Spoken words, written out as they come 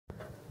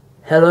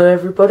Hello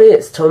everybody,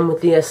 it's Tom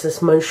with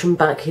TheSSMotion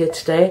back here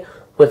today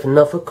with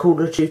another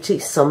Call of Duty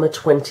Summer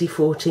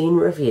 2014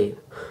 review.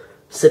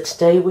 So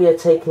today we are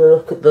taking a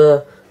look at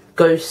the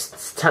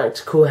Ghosts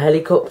Tactical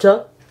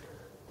Helicopter.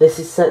 This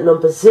is set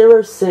number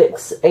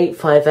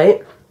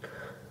 06858.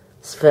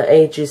 It's for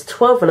ages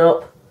 12 and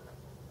up,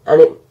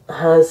 and it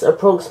has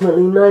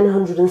approximately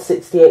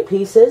 968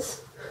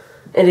 pieces.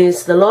 It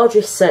is the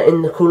largest set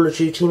in the Call of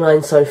Duty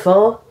line so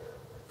far,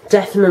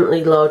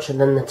 definitely larger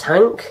than the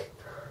tank.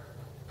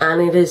 And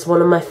it is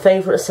one of my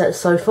favourite sets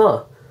so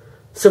far.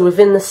 So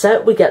within the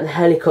set we get the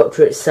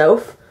helicopter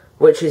itself,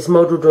 which is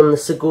modelled on the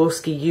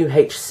Sikorsky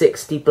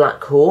UH-60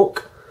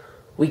 Blackhawk.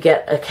 We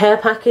get a care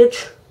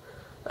package,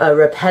 a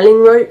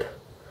rappelling rope,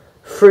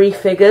 3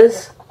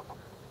 figures,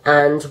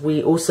 and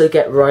we also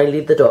get Riley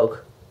the dog.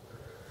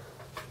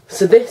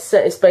 So this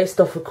set is based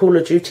off of Call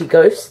of Duty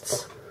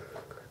Ghosts,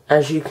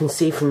 as you can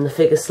see from the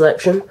figure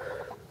selection.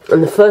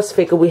 And the first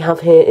figure we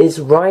have here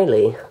is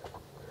Riley.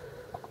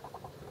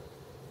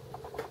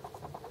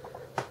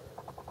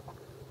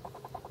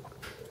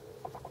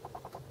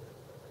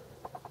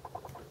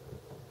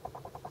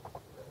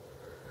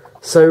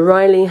 So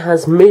Riley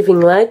has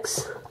moving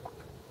legs,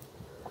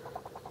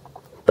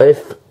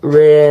 both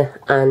rear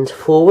and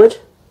forward,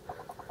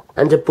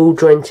 and a ball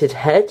jointed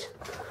head.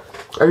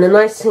 And the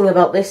nice thing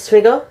about this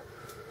figure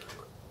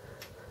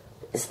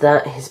is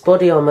that his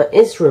body armour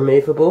is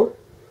removable,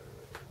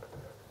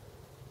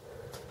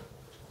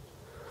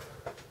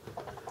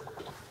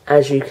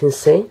 as you can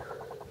see.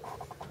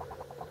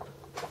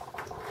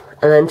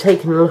 And then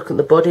taking a look at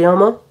the body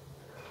armour,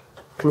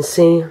 you can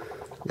see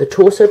the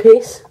torso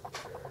piece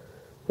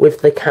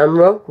with the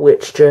camera,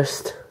 which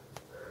just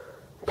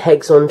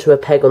pegs onto a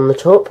peg on the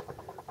top.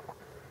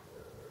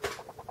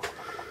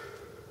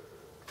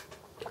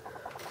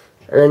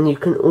 And then you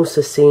can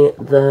also see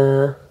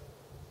the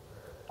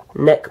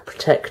neck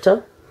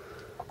protector.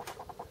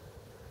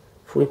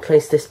 If we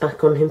place this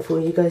back on him for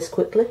you guys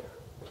quickly.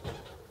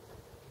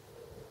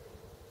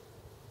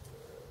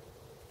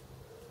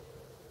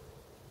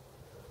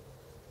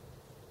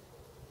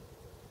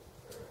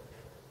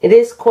 It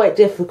is quite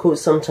difficult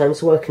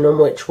sometimes working on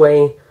which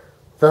way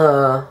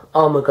the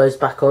armour goes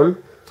back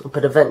on,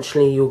 but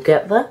eventually you'll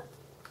get there.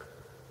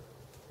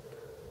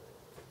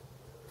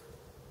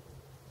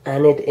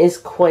 And it is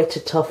quite a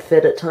tough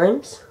fit at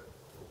times,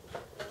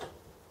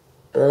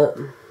 but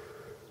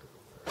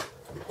I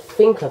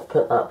think I've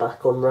put that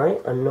back on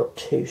right, I'm not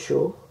too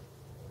sure.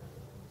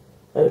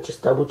 I'll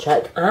just double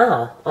check.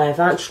 I have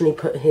actually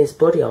put his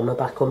body armour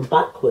back on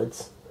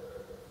backwards.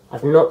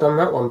 I've not done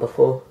that one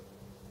before.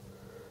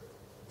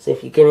 So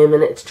if you give me a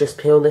minute to just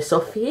peel this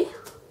off for you.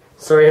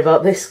 Sorry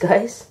about this,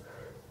 guys.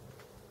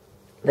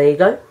 There you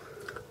go.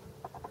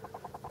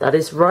 That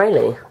is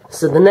Riley.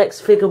 So the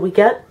next figure we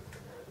get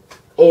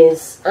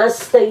is, as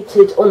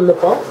stated on the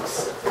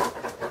box,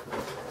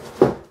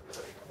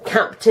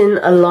 Captain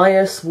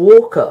Elias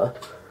Walker.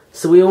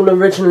 So we all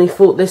originally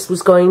thought this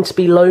was going to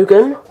be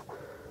Logan.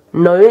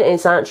 No, it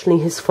is actually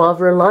his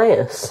father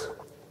Elias.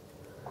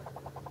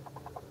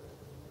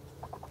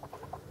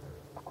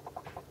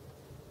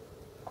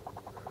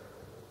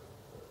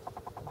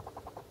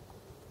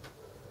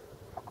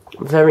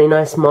 Very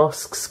nice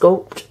mask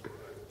sculpt.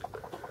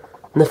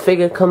 And the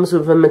figure comes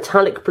with a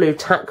metallic blue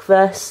tack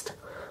vest,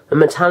 a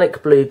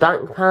metallic blue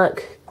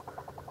backpack,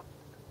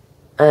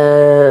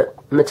 a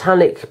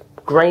metallic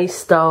grey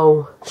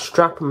style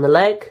strap on the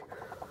leg,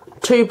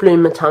 2 blue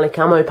metallic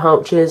ammo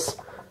pouches,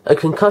 a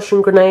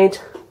concussion grenade,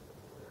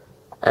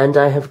 and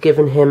I have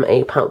given him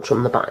a pouch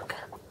on the back.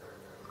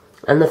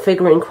 And the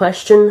figure in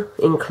question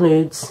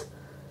includes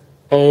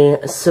a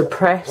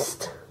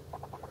suppressed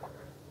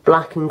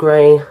black and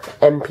grey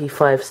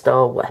MP5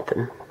 style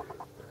weapon,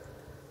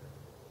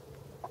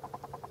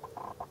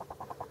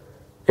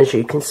 as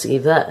you can see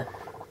there.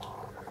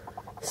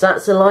 So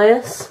that's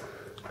Elias.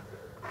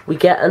 We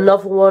get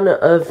another one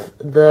of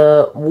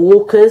the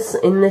Walkers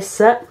in this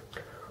set.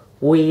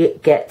 We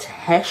get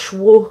Hesh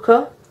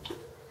Walker,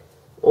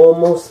 or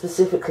more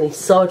specifically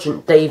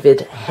Sergeant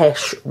David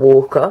Hesh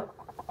Walker,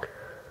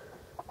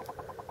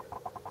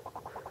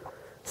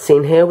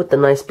 seen here with the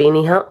nice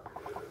beanie hat.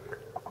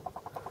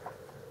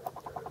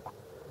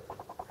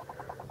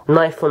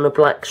 Knife on a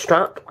black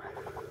strap,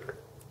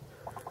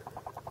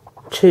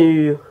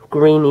 2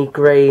 greeny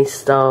grey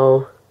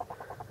style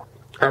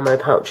ammo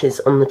pouches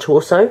on the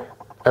torso.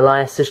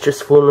 Elias has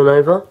just fallen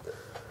over,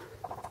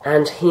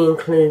 and he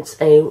includes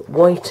a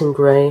white and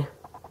grey,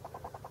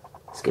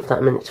 let's give that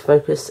a minute to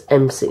focus,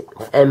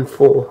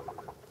 M4.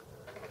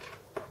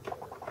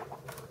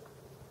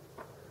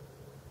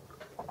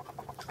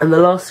 And the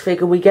last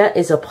figure we get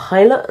is a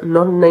pilot,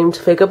 not a named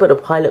figure, but a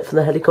pilot for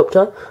the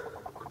helicopter.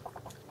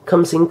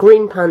 Comes in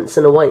green pants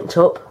and a white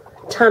top,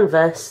 tan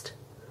vest,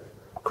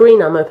 green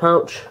ammo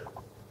pouch,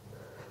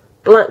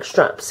 black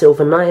strap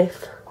silver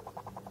knife,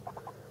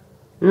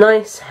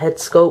 nice head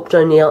sculpt,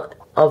 only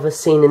other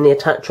seen in the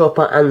attack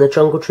chopper and the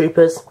jungle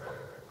troopers,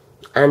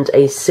 and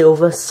a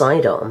silver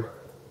sidearm.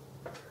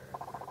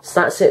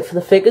 So that's it for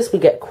the figures. We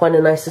get quite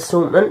a nice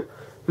assortment.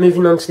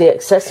 Moving on to the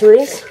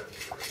accessories.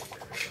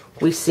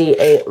 We see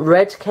a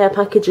red care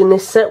package in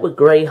this set with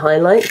grey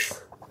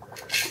highlights.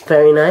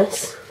 Very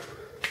nice.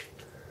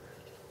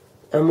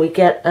 And we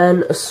get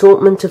an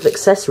assortment of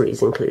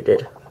accessories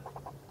included.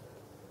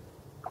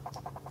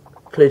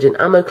 Including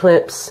ammo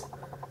clips,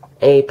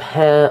 a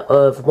pair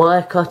of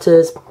wire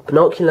cutters,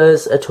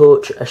 binoculars, a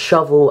torch, a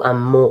shovel,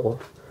 and more.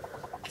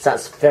 So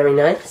that's very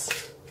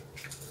nice.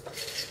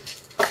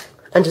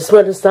 And as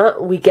well as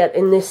that, we get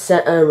in this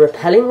set a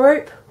rappelling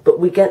rope, but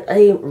we get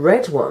a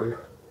red one.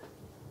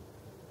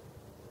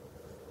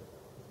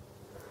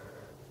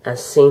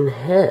 As seen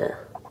here.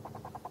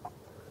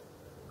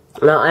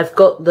 Now I've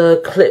got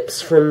the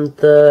clips from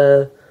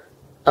the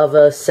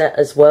other set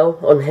as well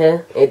on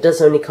here. It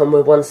does only come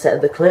with one set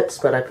of the clips,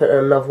 but I put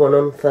another one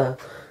on for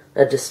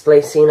a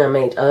display scene I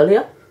made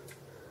earlier.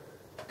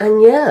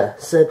 And yeah,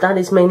 so that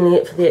is mainly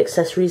it for the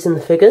accessories and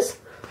the figures.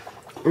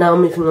 Now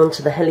moving on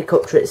to the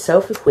helicopter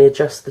itself, if we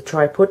adjust the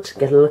tripod to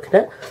get a look at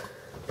it.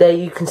 There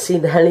you can see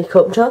the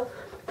helicopter,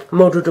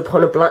 modelled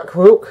upon a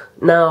Blackhawk.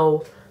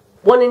 Now,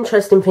 one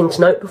interesting thing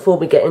to note before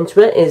we get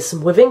into it is,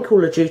 within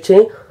Call of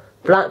Duty,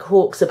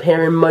 Blackhawks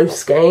appear in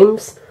most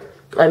games.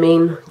 I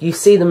mean, you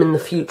see them in the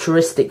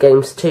futuristic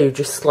games too,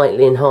 just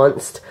slightly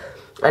enhanced.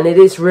 And it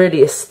is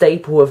really a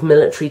staple of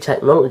military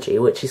technology,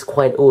 which is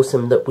quite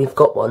awesome that we've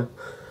got one.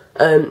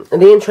 And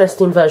the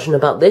interesting version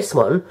about this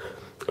one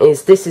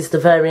is this is the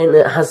variant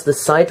that has the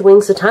side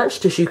wings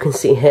attached, as you can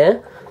see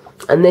here.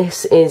 And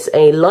this is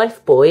a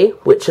life buoy,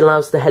 which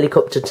allows the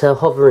helicopter to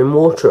hover in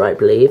water, I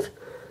believe.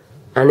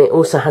 And it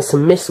also has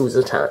some missiles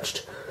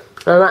attached.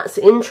 Now that's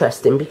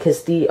interesting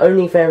because the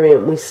only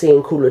variant we see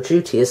in Call of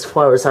Duty, as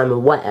far as I'm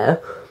aware,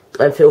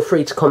 and feel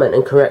free to comment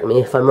and correct me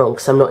if I'm wrong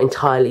because I'm not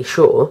entirely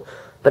sure,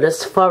 but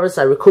as far as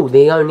I recall,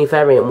 the only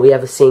variant we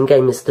ever see in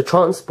game is the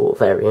transport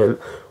variant,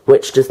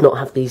 which does not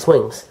have these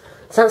wings.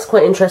 So that's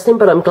quite interesting,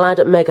 but I'm glad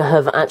that Mega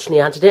have actually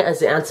added it,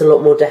 as it adds a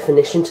lot more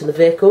definition to the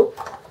vehicle.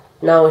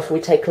 Now if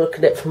we take a look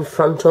at it from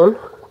front on,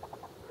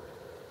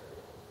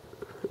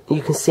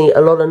 you can see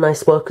a lot of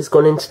nice work has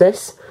gone into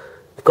this.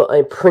 We've got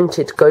a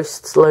printed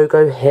Ghosts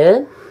logo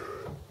here.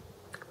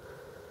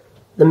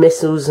 The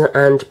missiles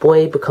and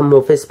buoy become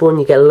more visible and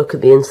you get a look at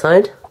the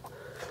inside.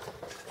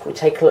 If we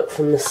take a look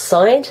from the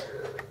side,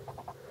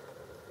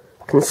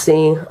 you can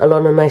see a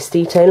lot of nice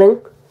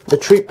detailing. The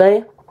troop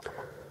bay,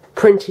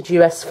 printed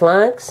US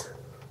flags,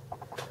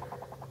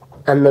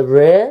 and the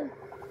rear.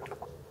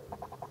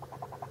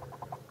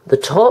 The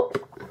top,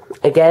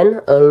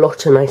 again, a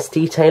lot of nice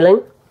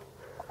detailing.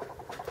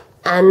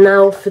 And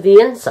now for the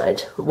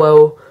inside.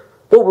 Well,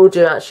 what we'll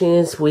do actually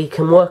is we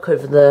can work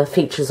over the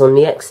features on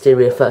the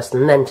exterior first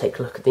and then take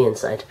a look at the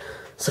inside.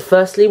 So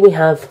firstly we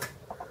have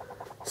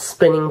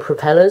spinning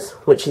propellers,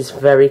 which is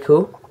very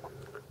cool.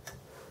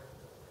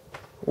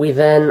 We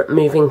then,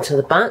 moving to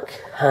the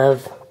back,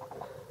 have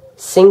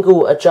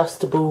single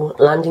adjustable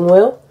landing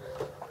wheel,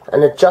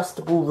 an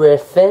adjustable rear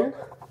fin,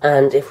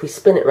 and if we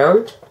spin it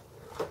round,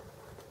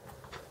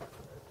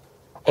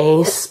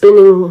 a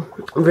spinning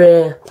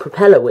rear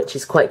propeller, which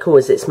is quite cool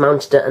as it's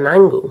mounted at an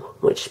angle,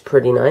 which is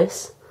pretty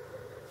nice.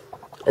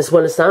 As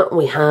well as that,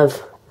 we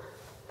have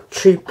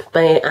troop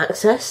bay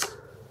access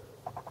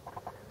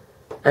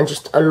and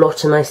just a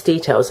lot of nice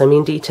details. I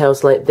mean,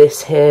 details like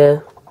this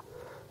here,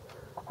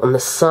 on the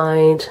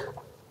side,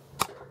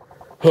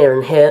 here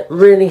and here,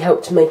 really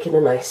help to make it a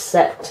nice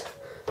set.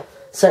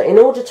 So in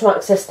order to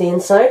access the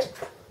inside,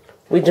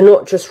 we do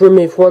not just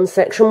remove one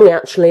section, we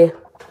actually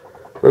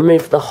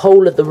remove the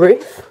whole of the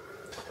roof.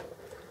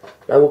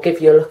 I will give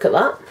you a look at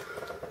that.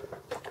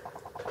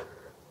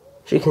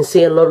 As you can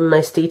see, a lot of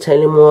nice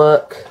detailing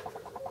work,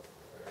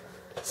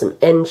 some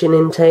engine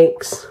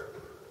intakes,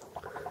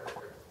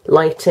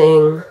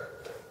 lighting,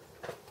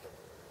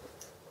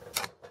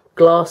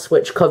 glass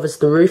which covers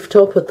the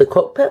rooftop of the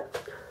cockpit,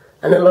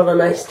 and a lot of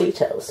nice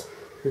details.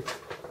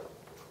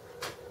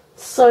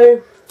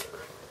 So,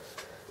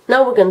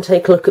 now we're going to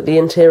take a look at the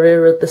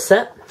interior of the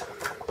set.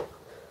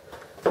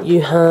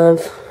 You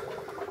have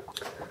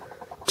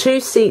 2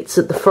 seats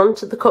at the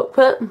front of the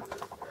cockpit,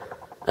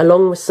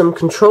 along with some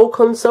control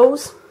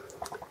consoles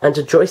and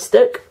a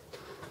joystick.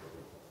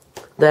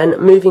 Then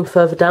moving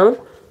further down,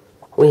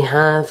 we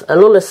have a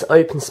lot of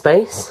open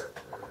space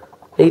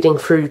leading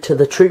through to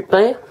the troop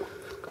bay.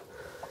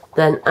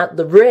 Then at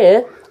the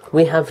rear,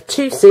 we have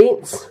 2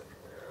 seats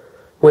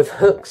with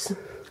hooks,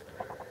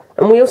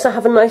 and we also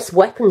have a nice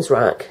weapons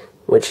rack,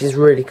 which is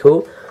really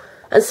cool.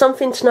 And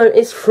something to note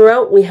is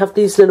throughout we have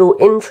these little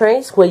in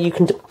trays where you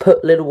can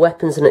put little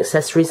weapons and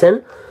accessories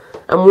in.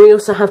 And we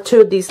also have 2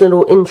 of these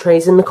little in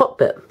trays in the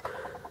cockpit.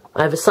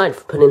 I have a side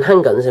for putting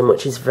handguns in,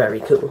 which is very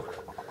cool.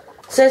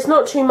 So there's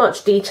not too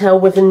much detail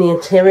within the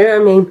interior. I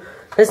mean,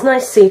 there's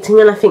nice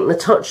seating and I think the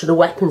touch of the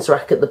weapons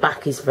rack at the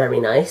back is very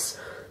nice.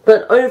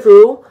 But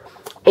overall,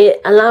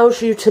 it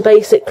allows you to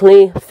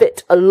basically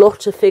fit a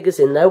lot of figures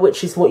in there,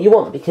 which is what you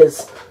want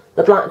because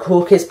the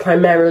Blackhawk is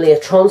primarily a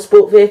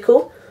transport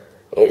vehicle.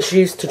 It's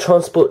used to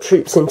transport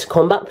troops into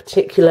combat,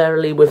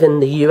 particularly within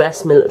the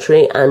US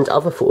military and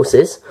other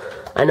forces.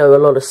 I know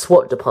a lot of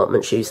SWAT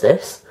departments use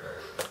this.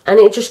 And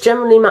it just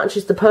generally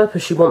matches the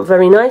purpose you want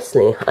very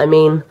nicely. I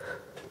mean,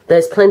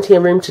 there's plenty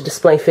of room to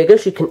display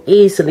figures. You can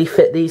easily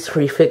fit these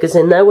 3 figures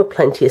in there with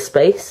plenty of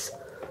space.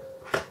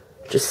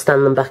 Just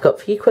stand them back up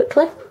for you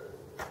quickly.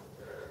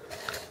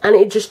 And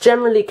it just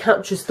generally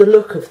captures the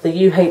look of the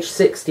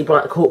UH-60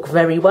 Blackhawk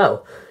very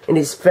well. It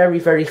is very,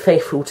 very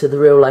faithful to the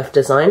real life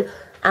design,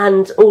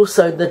 and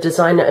also the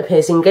design that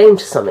appears in game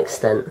to some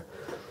extent.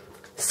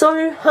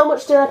 So, how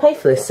much did I pay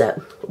for this set?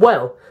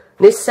 Well,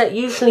 this set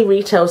usually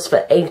retails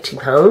for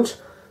 £80,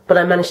 but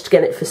I managed to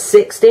get it for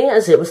 £60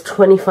 as it was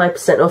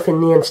 25% off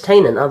in the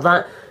Entertainer. Now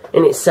that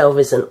in itself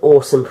is an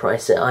awesome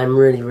price that I'm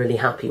really, really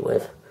happy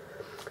with.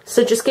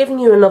 So just giving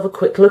you another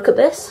quick look at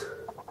this.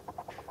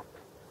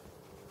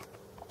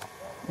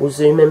 We'll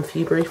zoom in for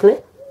you briefly.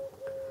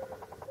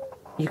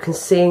 You can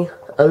see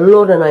a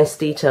lot of nice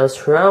details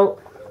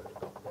throughout.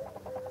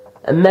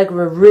 And Mega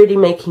are really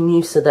making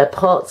use of their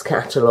parts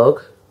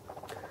catalogue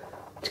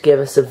to give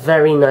us a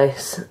very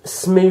nice,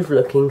 smooth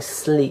looking,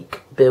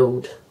 sleek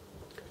build.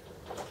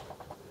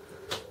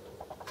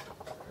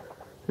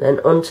 Then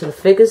onto the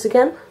figures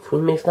again, if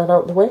we move that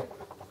out of the way.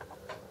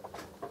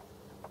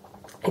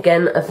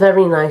 Again, a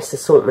very nice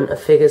assortment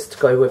of figures to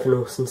go with an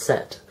awesome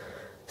set.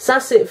 So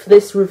that's it for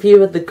this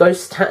review of the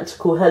Ghost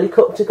Tactical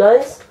Helicopter,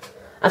 guys.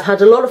 I've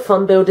had a lot of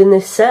fun building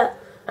this set,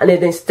 and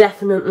it is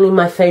definitely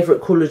my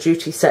favourite Call of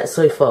Duty set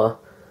so far.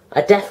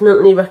 I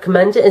definitely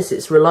recommend it as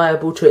it's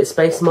reliable to its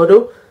base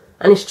model,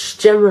 and it's just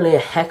generally a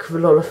heck of a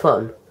lot of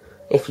fun.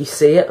 If you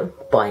see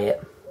it, buy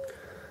it.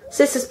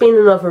 So this has been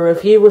another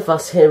review with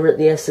us here at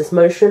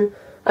TheSSMotion.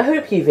 I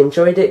hope you've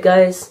enjoyed it,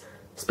 guys.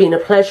 It's been a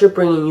pleasure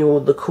bringing you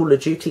all the Call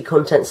of Duty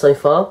content so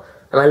far,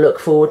 and I look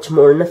forward to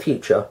more in the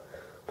future.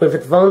 With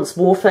Advanced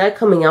Warfare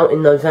coming out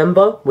in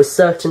November, we're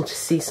certain to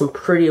see some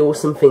pretty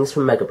awesome things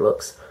from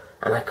Bloks,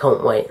 and I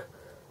can't wait.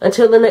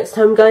 Until the next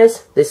time,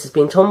 guys, this has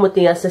been Tom with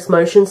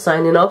TheSSMotion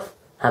signing off.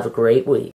 Have a great week.